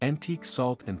Antique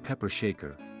Salt and Pepper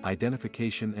Shaker,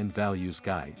 Identification and Values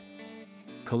Guide.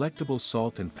 Collectible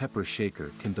salt and pepper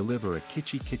shaker can deliver a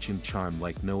kitschy kitchen charm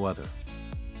like no other.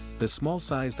 The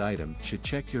small-sized item should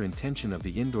check your intention of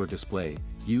the indoor display,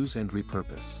 use and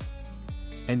repurpose.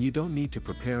 And you don't need to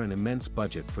prepare an immense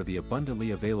budget for the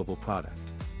abundantly available product.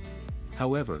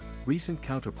 However, recent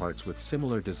counterparts with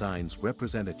similar designs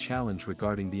represent a challenge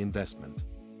regarding the investment.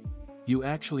 You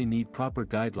actually need proper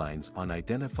guidelines on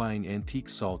identifying antique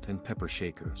salt and pepper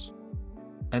shakers.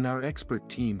 And our expert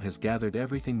team has gathered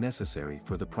everything necessary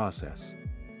for the process.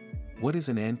 What is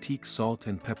an antique salt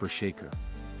and pepper shaker?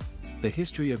 The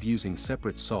history of using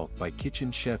separate salt by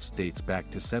kitchen chefs dates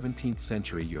back to 17th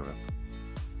century Europe.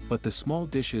 But the small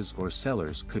dishes or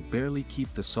cellars could barely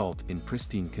keep the salt in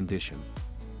pristine condition.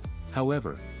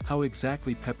 However, how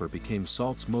exactly pepper became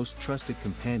salt's most trusted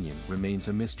companion remains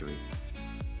a mystery.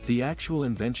 The actual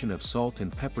invention of salt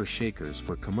and pepper shakers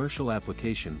for commercial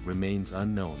application remains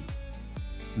unknown.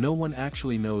 No one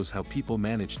actually knows how people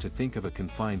managed to think of a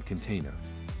confined container.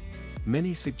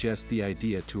 Many suggest the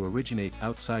idea to originate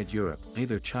outside Europe,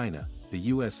 either China, the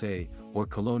USA, or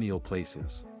colonial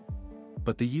places.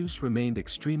 But the use remained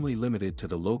extremely limited to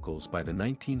the locals by the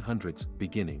 1900s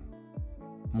beginning.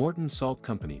 Morton Salt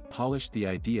Company polished the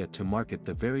idea to market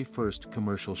the very first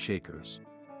commercial shakers.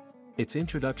 Its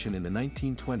introduction in the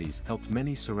 1920s helped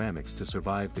many ceramics to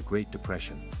survive the Great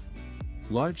Depression.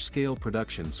 Large-scale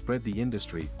production spread the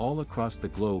industry all across the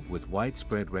globe with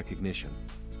widespread recognition.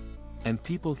 And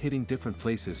people hitting different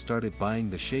places started buying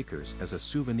the shakers as a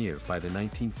souvenir by the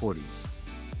 1940s.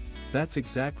 That's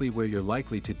exactly where you're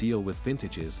likely to deal with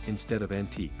vintages instead of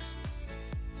antiques.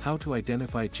 How to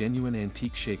identify genuine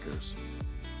antique shakers?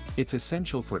 It's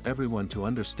essential for everyone to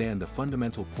understand the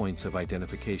fundamental points of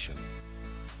identification.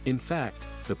 In fact,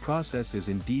 the process is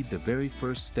indeed the very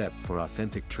first step for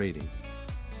authentic trading.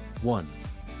 1.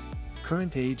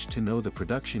 Current age. To know the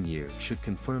production year should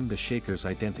confirm the shaker's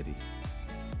identity.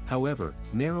 However,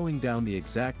 narrowing down the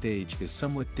exact age is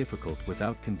somewhat difficult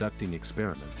without conducting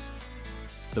experiments.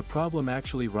 The problem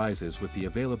actually rises with the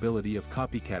availability of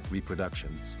copycat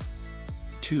reproductions.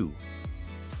 2.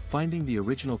 Finding the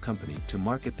original company to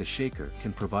market the shaker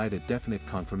can provide a definite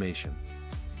confirmation.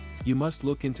 You must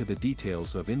look into the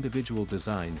details of individual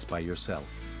designs by yourself.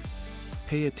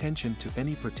 Pay attention to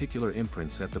any particular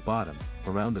imprints at the bottom,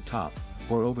 around the top,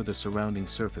 or over the surrounding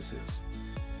surfaces.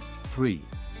 3.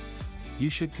 You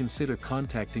should consider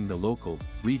contacting the local,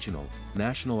 regional,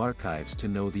 national archives to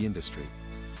know the industry.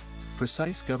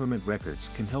 Precise government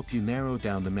records can help you narrow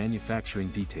down the manufacturing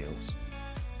details.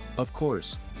 Of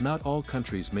course, not all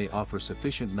countries may offer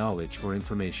sufficient knowledge or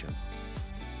information.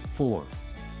 4.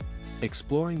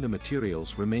 Exploring the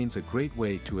materials remains a great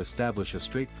way to establish a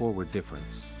straightforward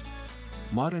difference.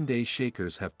 Modern-day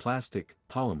shakers have plastic,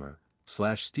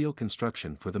 polymer/steel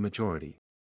construction for the majority.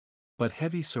 But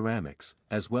heavy ceramics,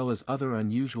 as well as other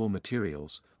unusual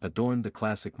materials, adorn the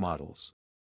classic models.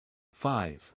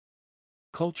 5.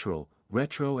 Cultural,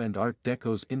 retro and Art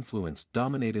Deco's influence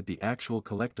dominated the actual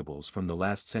collectibles from the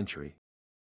last century.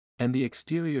 And the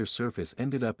exterior surface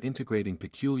ended up integrating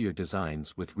peculiar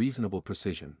designs with reasonable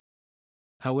precision.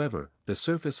 However, the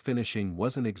surface finishing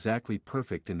wasn't exactly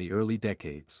perfect in the early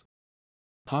decades.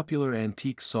 Popular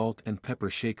antique salt and pepper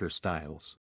shaker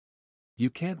styles. You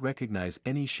can't recognize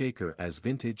any shaker as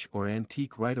vintage or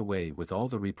antique right away with all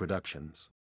the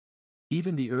reproductions.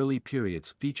 Even the early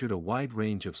periods featured a wide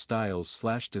range of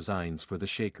styles/designs for the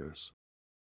shakers.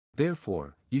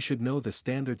 Therefore, you should know the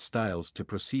standard styles to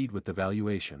proceed with the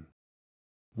valuation.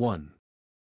 1.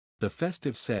 The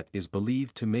festive set is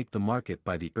believed to make the market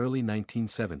by the early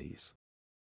 1970s.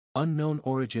 Unknown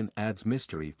origin adds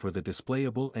mystery for the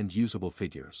displayable and usable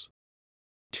figures.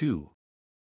 2.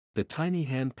 The tiny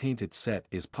hand-painted set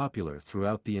is popular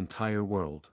throughout the entire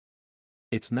world.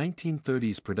 Its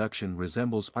 1930s production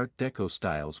resembles Art Deco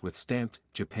styles with stamped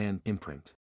Japan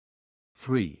imprint.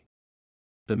 3.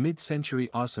 The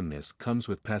mid-century awesomeness comes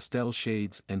with pastel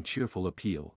shades and cheerful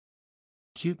appeal.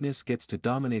 Cuteness gets to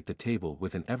dominate the table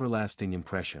with an everlasting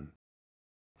impression.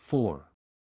 4.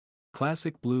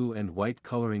 Classic blue and white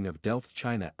coloring of Delft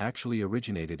china actually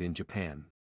originated in Japan.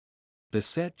 The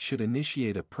set should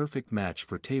initiate a perfect match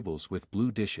for tables with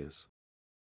blue dishes.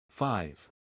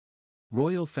 5.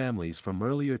 Royal families from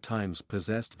earlier times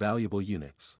possessed valuable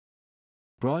units.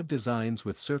 Broad designs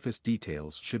with surface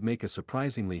details should make a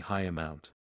surprisingly high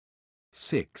amount.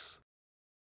 6.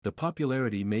 The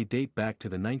popularity may date back to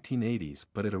the 1980s,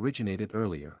 but it originated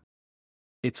earlier.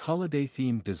 Its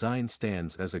holiday-themed design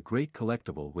stands as a great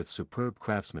collectible with superb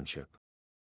craftsmanship.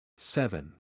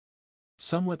 7.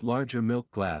 Somewhat larger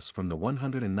milk glass from the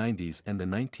 190s and the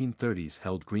 1930s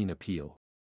held green appeal.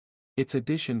 Its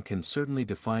addition can certainly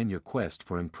define your quest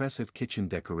for impressive kitchen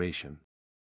decoration.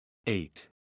 8.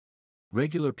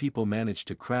 Regular people manage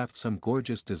to craft some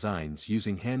gorgeous designs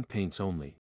using hand paints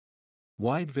only.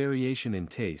 Wide variation in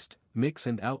taste, mix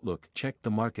and outlook checked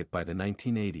the market by the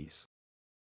 1980s.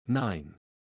 9.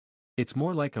 It's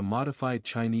more like a modified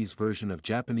Chinese version of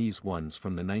Japanese ones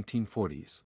from the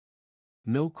 1940s.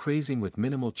 No crazing with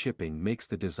minimal chipping makes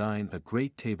the design a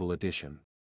great table addition.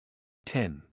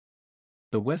 10.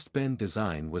 The West Bend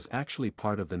design was actually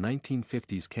part of the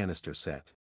 1950s canister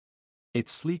set.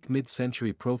 Its sleek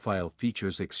mid-century profile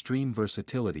features extreme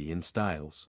versatility in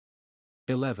styles.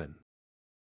 11.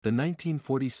 The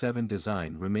 1947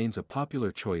 design remains a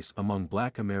popular choice among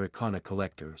Black Americana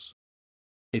collectors.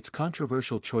 Its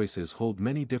controversial choices hold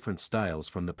many different styles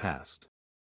from the past.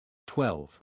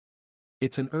 12.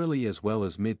 It's an early as well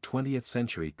as mid-20th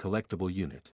century collectible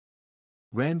unit.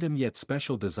 Random yet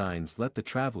special designs let the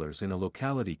travelers in a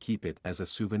locality keep it as a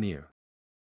souvenir.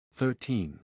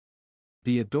 13.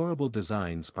 The adorable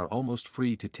designs are almost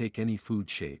free to take any food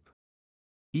shape.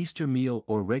 Easter meal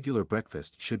or regular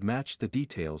breakfast should match the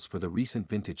details for the recent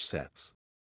vintage sets.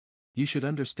 You should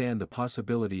understand the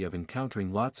possibility of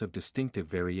encountering lots of distinctive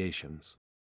variations.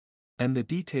 And the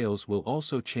details will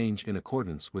also change in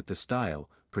accordance with the style,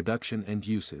 production and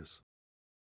uses.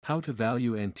 How to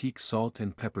value antique salt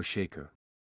and pepper shaker.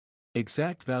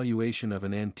 Exact valuation of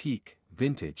an antique,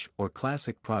 vintage, or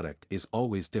classic product is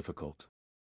always difficult.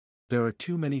 There are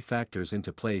too many factors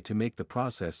into play to make the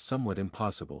process somewhat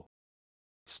impossible.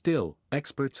 Still,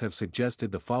 experts have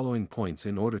suggested the following points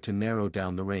in order to narrow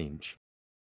down the range.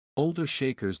 Older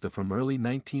shakers from early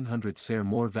 1900s are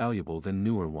more valuable than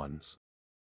newer ones.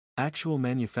 Actual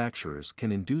manufacturers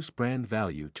can induce brand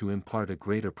value to impart a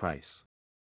greater price.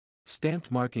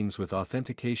 Stamped markings with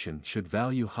authentication should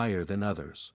value higher than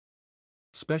others.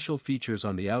 Special features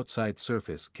on the outside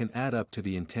surface can add up to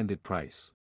the intended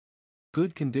price.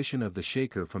 Good condition of the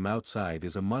shaker from outside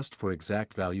is a must for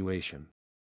exact valuation.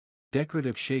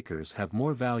 Decorative shakers have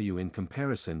more value in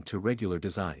comparison to regular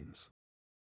designs.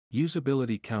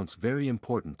 Usability counts very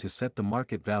important to set the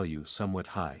market value somewhat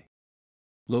high.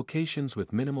 Locations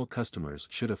with minimal customers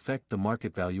should affect the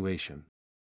market valuation.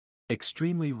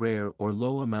 Extremely rare or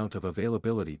low amount of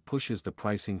availability pushes the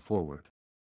pricing forward.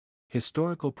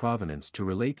 Historical provenance to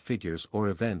relate figures or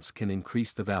events can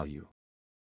increase the value.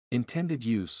 Intended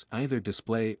use, either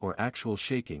display or actual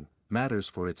shaking, matters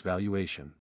for its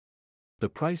valuation. The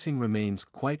pricing remains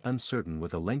quite uncertain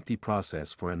with a lengthy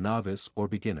process for a novice or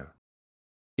beginner.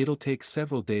 It'll take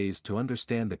several days to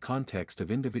understand the context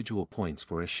of individual points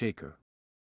for a shaker.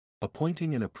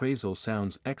 Appointing an appraisal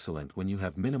sounds excellent when you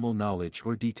have minimal knowledge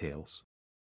or details.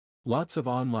 Lots of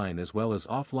online as well as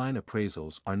offline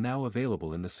appraisals are now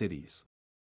available in the cities.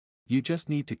 You just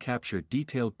need to capture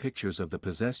detailed pictures of the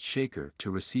possessed shaker to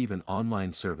receive an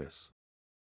online service.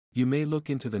 You may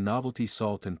look into the Novelty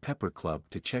Salt and Pepper Club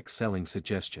to check selling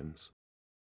suggestions.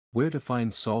 Where to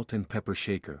find salt and pepper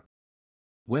shaker?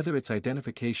 Whether it's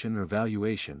identification or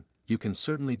valuation, you can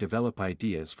certainly develop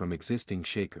ideas from existing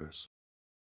shakers.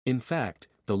 In fact,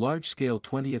 the large-scale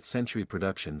 20th century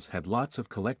productions had lots of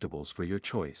collectibles for your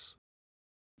choice.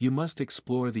 You must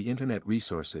explore the internet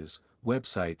resources,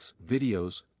 websites,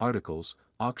 videos, articles,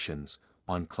 auctions,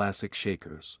 on classic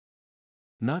shakers.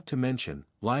 Not to mention,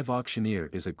 Live Auctioneer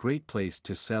is a great place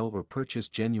to sell or purchase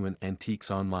genuine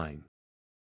antiques online.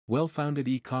 Well-founded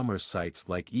e-commerce sites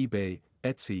like eBay,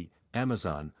 Etsy,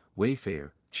 Amazon,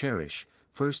 Wayfair, Cherish,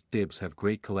 First Dibs have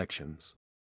great collections.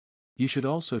 You should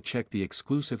also check the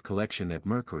exclusive collection at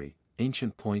Mercury,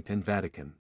 Ancient Point and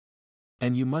Vatican.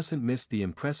 And you mustn't miss the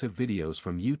impressive videos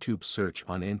from YouTube search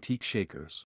on antique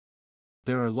shakers.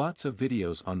 There are lots of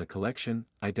videos on the collection,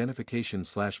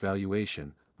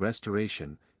 identification/valuation,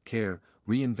 restoration, care,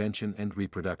 reinvention and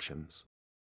reproductions.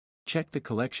 Check the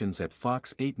collections at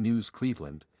Fox 8 News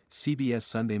Cleveland, CBS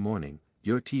Sunday Morning,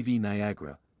 Your TV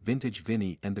Niagara, Vintage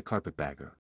Vinny and the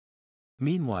Carpetbagger.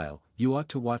 Meanwhile, you ought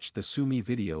to watch the Sumi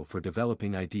video for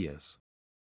developing ideas.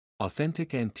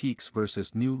 Authentic antiques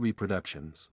versus new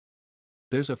reproductions.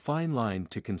 There's a fine line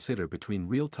to consider between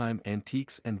real-time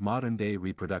antiques and modern-day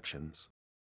reproductions.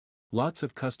 Lots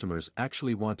of customers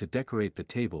actually want to decorate the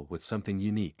table with something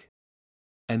unique.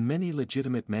 And many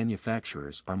legitimate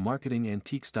manufacturers are marketing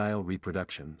antique-style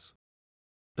reproductions.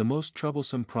 The most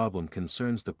troublesome problem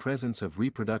concerns the presence of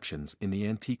reproductions in the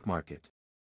antique market.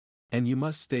 And you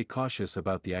must stay cautious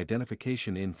about the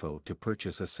identification info to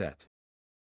purchase a set.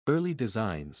 Early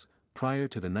designs, prior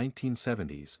to the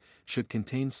 1970s, should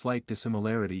contain slight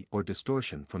dissimilarity or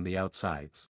distortion from the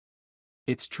outsides.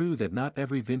 It's true that not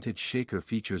every vintage shaker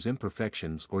features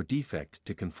imperfections or defect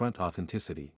to confront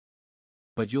authenticity.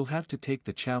 But you'll have to take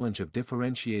the challenge of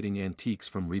differentiating antiques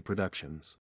from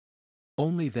reproductions.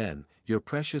 Only then, your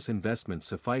precious investment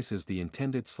suffices the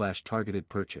intended/targeted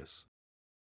purchase.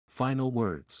 Final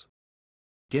words.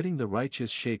 Getting the righteous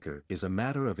shaker is a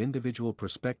matter of individual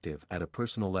perspective at a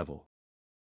personal level.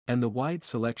 And the wide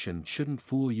selection shouldn't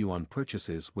fool you on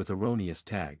purchases with erroneous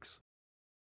tags.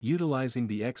 Utilizing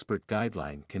the expert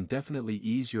guideline can definitely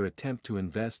ease your attempt to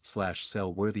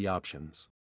invest/sell worthy options.